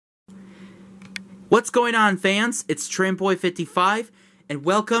What's going on, fans? It's Trainboy55, and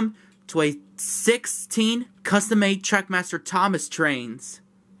welcome to a 16 custom-made Trackmaster Thomas trains.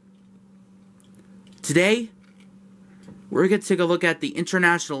 Today, we're going to take a look at the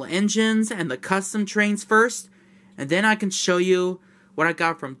international engines and the custom trains first, and then I can show you what I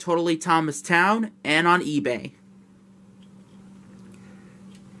got from Totally Thomas Town and on eBay.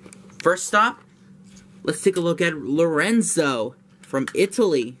 First stop, let's take a look at Lorenzo from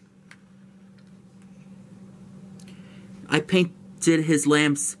Italy. I painted his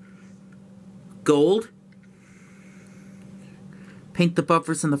lamps gold. Paint the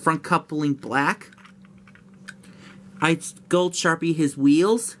buffers and the front coupling black. I gold sharpie his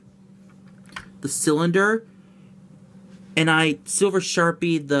wheels, the cylinder, and I silver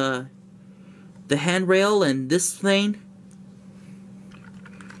sharpie the handrail and this thing.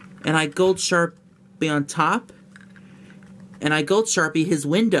 And I gold sharpie on top. And I gold sharpie his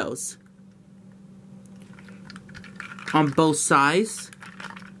windows on both sides.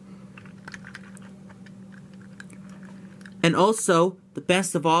 And also, the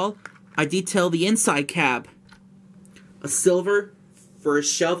best of all, I detail the inside cab. A silver for a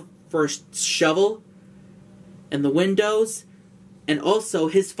shovel, and the windows, and also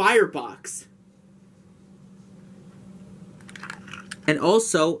his firebox. And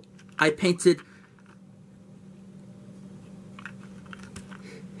also, I painted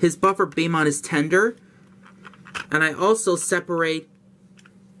his buffer beam on his tender. And I also separate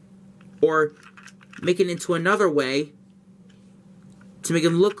or make it into another way to make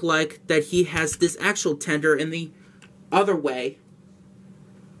him look like that he has this actual tender in the other way.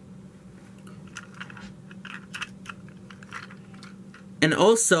 And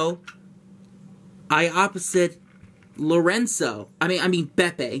also, I opposite Lorenzo. I mean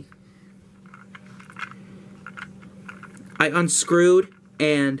Beppe. I unscrewed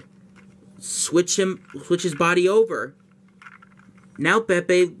and switch his body over. Now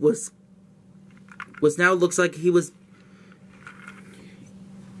Beppe now looks like he was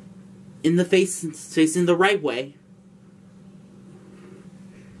in the facing the right way.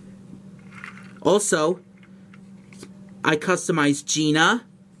 Also, I customized Gina.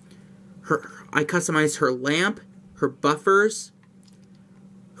 I customized her lamp, her buffers,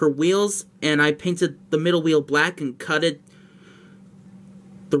 her wheels, and I painted the middle wheel black and cut it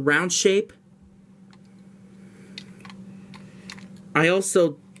the round shape. I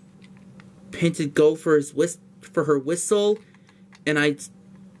also painted gold for her whistle, and I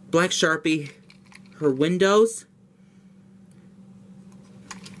black sharpie her windows.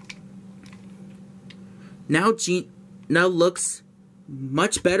 Now looks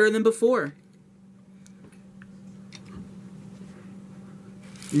much better than before.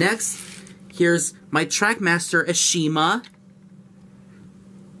 Next, here's my Trackmaster Ashima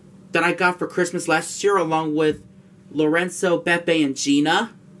that I got for Christmas last year, along with Lorenzo, Beppe, and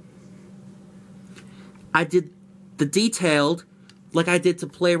Gina. I did the detailed like I did to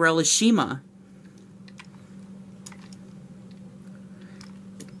play Ashima.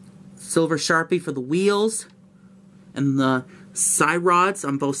 Silver sharpie for the wheels and the side rods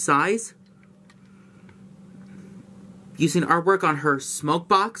on both sides. Using artwork on her smoke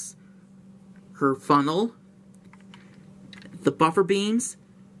box, her funnel, the buffer beams,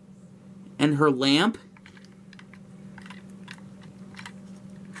 and her lamp.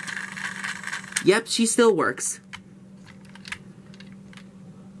 Yep, she still works.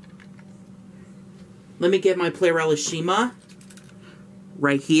 Let me get my Ashima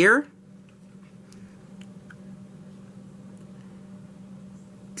right here.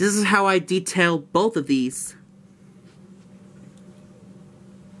 This is how I detail both of these.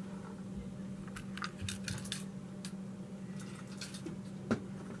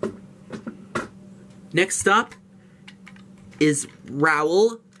 Next up is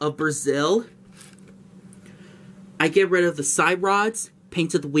Raul of Brazil. I get rid of the side rods,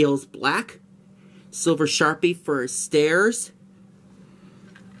 painted the wheels black, silver sharpie for stairs,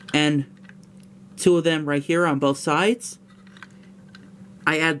 and two of them right here on both sides.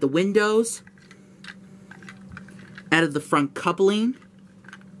 I add the windows, added the front coupling,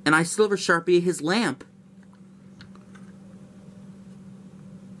 and I silver sharpie his lamp.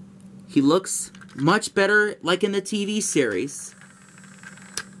 He looks much better like in the TV series.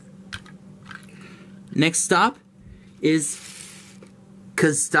 Next stop is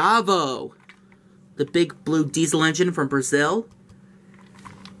Gustavo, the big blue diesel engine from Brazil.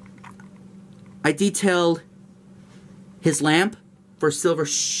 I detailed his lamp for silver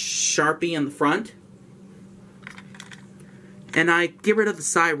sharpie in the front. And I get rid of the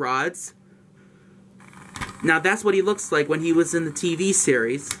side rods. Now that's what he looks like when he was in the TV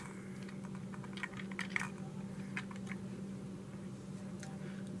series.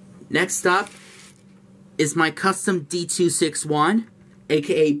 Next up is my custom D261,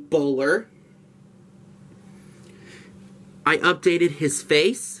 aka Bowler. I updated his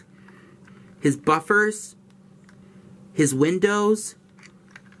face, his buffers, his windows.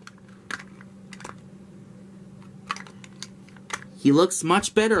 He looks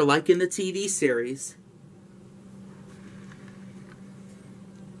much better like in the TV series.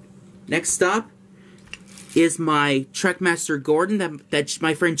 Next up is my Trackmaster Gordon that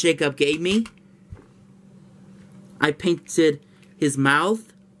my friend Jacob gave me. I painted his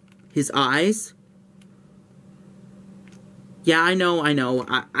mouth, his eyes. Yeah, I know.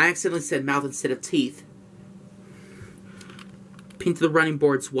 I accidentally said mouth instead of teeth. Painted the running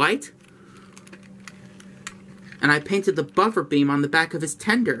boards white. And I painted the buffer beam on the back of his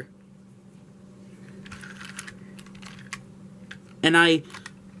tender. And I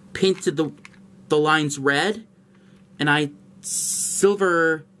painted the lines red. And I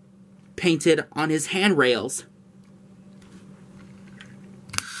silver painted on his handrails.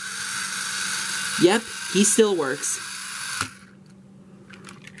 Yep, he still works.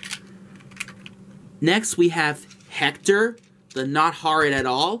 Next, we have Hector, the not horrid at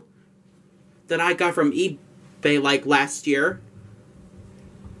all, that I got from eBay like last year.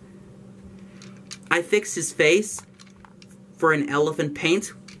 I fixed his face for an elephant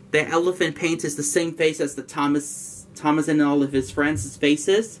paint. The elephant paint is the same face as the Thomas and all of his friends'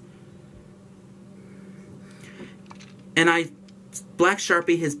 faces. And I black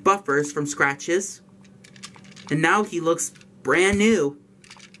Sharpie his buffers from scratches. And now he looks brand new.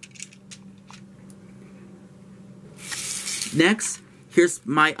 Next, here's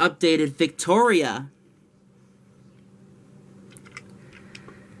my updated Victoria.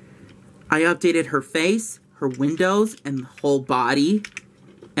 I updated her face, her windows, and the whole body.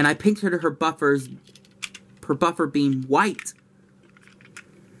 And I painted her buffer beam white.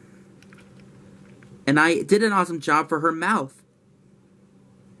 And I did an awesome job for her mouth.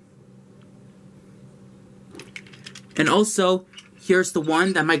 And also, here's the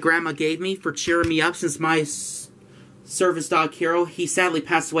one that my grandma gave me for cheering me up since my service dog hero, he sadly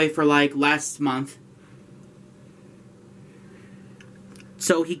passed away for like last month.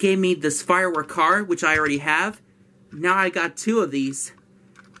 So he gave me this firework car, which I already have. Now I got two of these.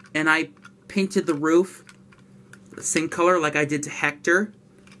 And I painted the roof the same color like I did to Hector.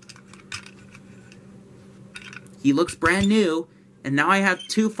 He looks brand new. And now I have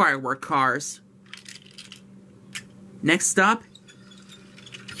two firework cars. Next up,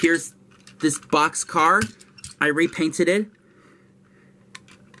 here's this box car. I repainted it.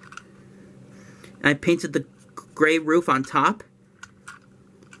 And I painted the gray roof on top.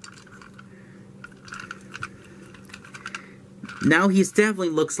 Now he definitely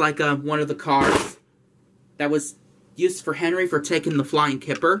looks like one of the cars that was used for Henry for taking the flying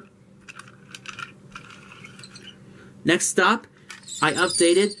kipper. Next up, I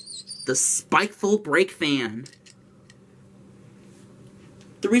updated the spikeful brake fan.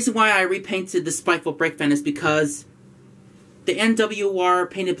 The reason why I repainted the spikeful brake fan is because the NWR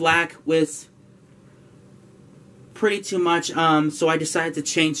painted black was pretty too much, so I decided to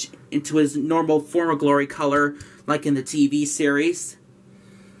change into his normal former glory color, like in the TV series.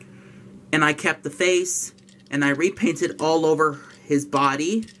 And I kept the face, and I repainted all over his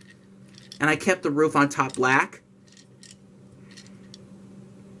body, and I kept the roof on top black.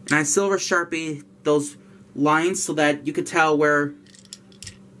 And I silver Sharpie those lines so that you could tell where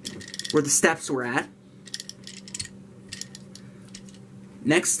the steps were at.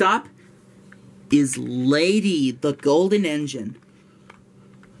 Next stop is Lady, the Golden Engine.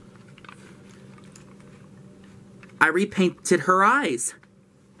 I repainted her eyes.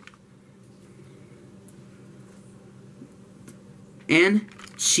 And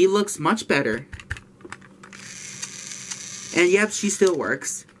she looks much better. And yep, she still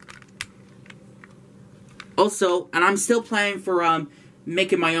works. Also, and I'm still planning for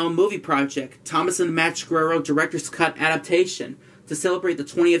making my own movie project, Thomas and the Magic Railroad Director's Cut Adaptation, to celebrate the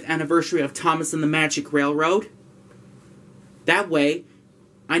 20th anniversary of Thomas and the Magic Railroad. That way,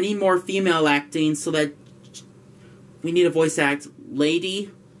 I need more female acting so that we need to voice act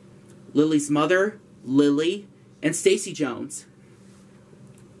Lady, Lily's mother, Lily, and Stacy Jones.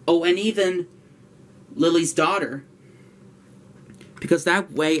 Oh, and even Lily's daughter. Because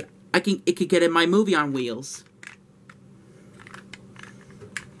that way, it could get in my movie on wheels.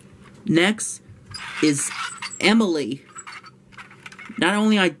 Next is Emily. Not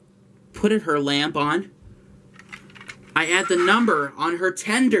only I put her lamp on, I add the number on her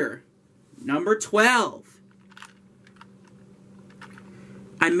tender. Number 12.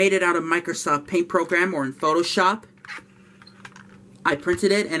 I made it out of Microsoft Paint program or in Photoshop. I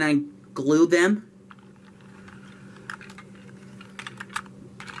printed it and I glue them.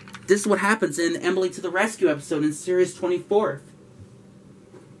 This is what happens in Emily to the Rescue episode in Series 24.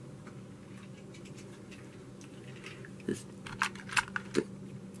 This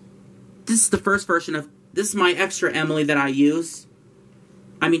is the first version of... This is my extra Emily that I use.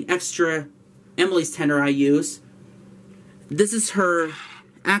 I mean, extra Emily's tender I use. This is her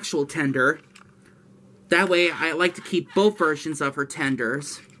actual tender. That way, I like to keep both versions of her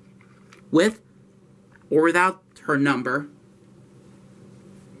tenders. With or without her number.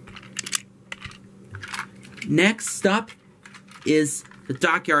 Next up is the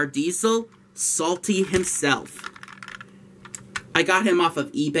Dockyard Diesel, Salty himself. I got him off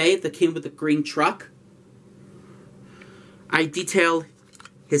of eBay that came with the green truck. I detailed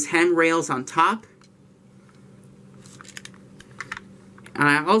his handrails on top. And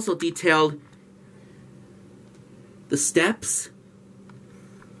I also detailed the steps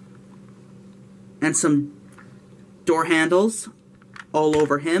and some door handles all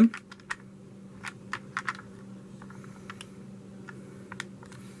over him.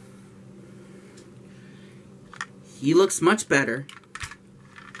 He looks much better.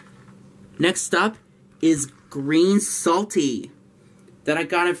 Next up is Green Salty. That I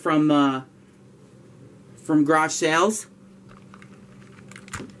got it from garage sales.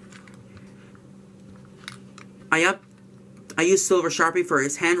 I used Silver Sharpie for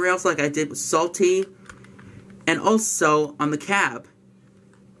his handrails like I did with Salty. And also on the cab.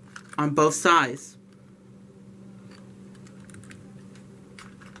 On both sides.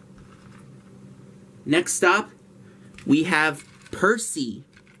 Next up, we have Percy.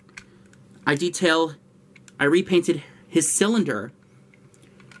 I repainted his cylinder,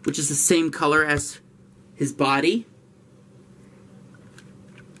 which is the same color as his body.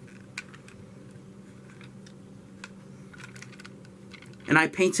 And I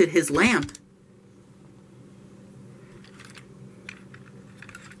painted his lamp.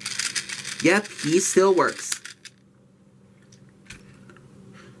 Yep, he still works.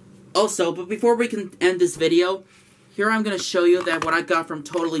 Also, but before we can end this video, here I'm going to show you that what I got from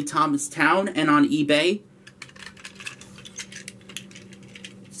Totally Thomastown and on eBay.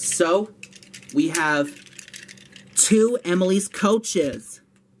 So, we have 2 Emily's coaches.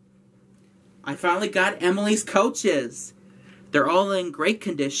 I finally got Emily's coaches. They're all in great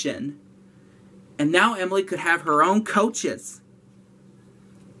condition. And now Emily could have her own coaches.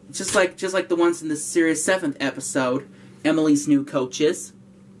 Just like the ones in the Series 7th episode, Emily's new coaches.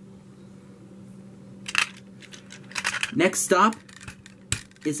 Next up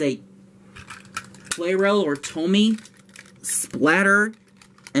is a Playrail or Tomy Splatter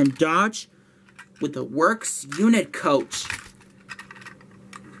and Dodge with the Works Unit Coach.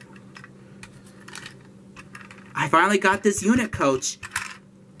 I finally got this unit coach,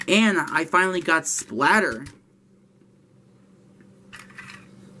 and I finally got Splatter.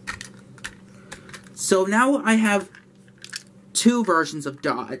 So now I have 2 versions of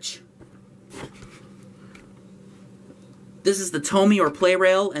Dodge. This is the Tomy or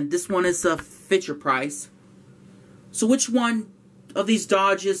Playrail, and this one is a Fisher Price. So which one of these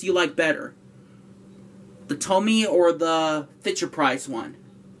Dodges you like better? The Tomy or the Fisher Price one?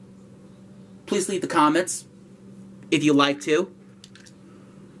 Please leave the comments if you like to.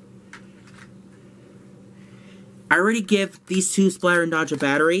 I already give these 2 Splatter and Dodge a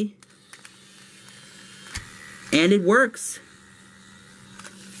battery. And it works.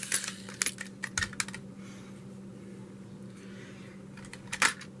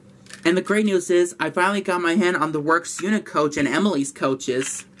 And the great news is, I finally got my hand on the Works Unit Coach and Emily's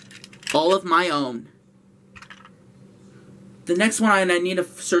coaches. All of my own. The next one I need to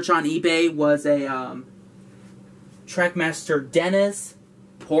search on eBay was a Trackmaster Dennis,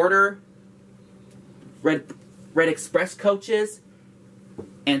 Porter, Red Express coaches,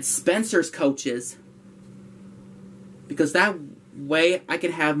 and Spencer's coaches. Because that way I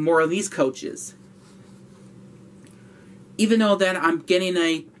can have more of these coaches. Even though that I'm getting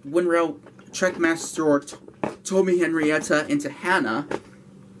a Winrail Trackmaster or Tomy Henrietta into Hannah.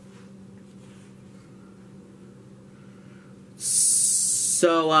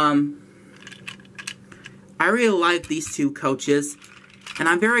 So, I really like these 2 coaches. And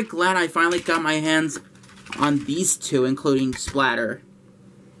I'm very glad I finally got my hands on these 2, including Splatter.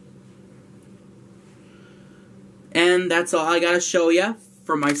 And that's all I gotta show you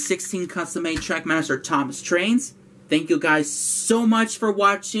for my 16 custom-made Trackmaster Thomas trains. Thank you guys so much for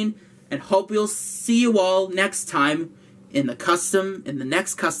watching, and hope we'll see you all next time in the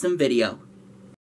next custom video.